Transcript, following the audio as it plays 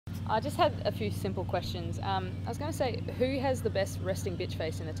I just had a few simple questions. I was going to say, who has the best resting bitch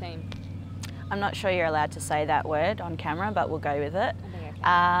face in the team? I'm not sure you're allowed to say that word on camera, but we'll go with it.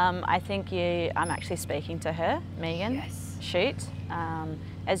 I think I'm actually speaking to her, Megan. Yes. Schutt.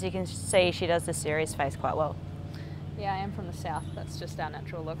 As you can see, she does the serious face quite well. Yeah, I am from the south. That's just our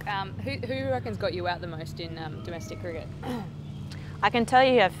natural look. Who reckon's got you out the most in domestic cricket? I can tell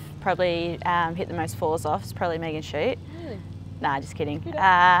you I've probably hit the most fours off. It's probably Megan Schutt. Really? Nah, just kidding.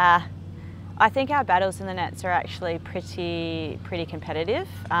 I think our battles in the nets are actually pretty competitive.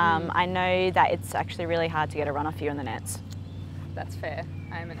 I know that it's actually really hard to get a run off you in the nets. That's fair.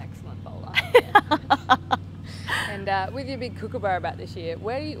 I am an excellent bowler. And with your big kookaburra bat this year,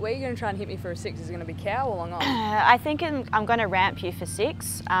 where are you going to try and hit me for a six? Is it going to be cow or long on? I think I'm going to ramp you for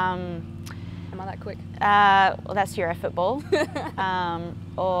six. Am I that quick? Well, that's your effort ball.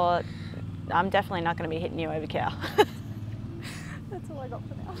 Or I'm definitely not going to be hitting you over cow. That's all I got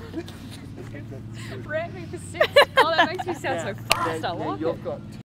for now. Ramp me for six. Oh, that makes me sound so fast. I like it.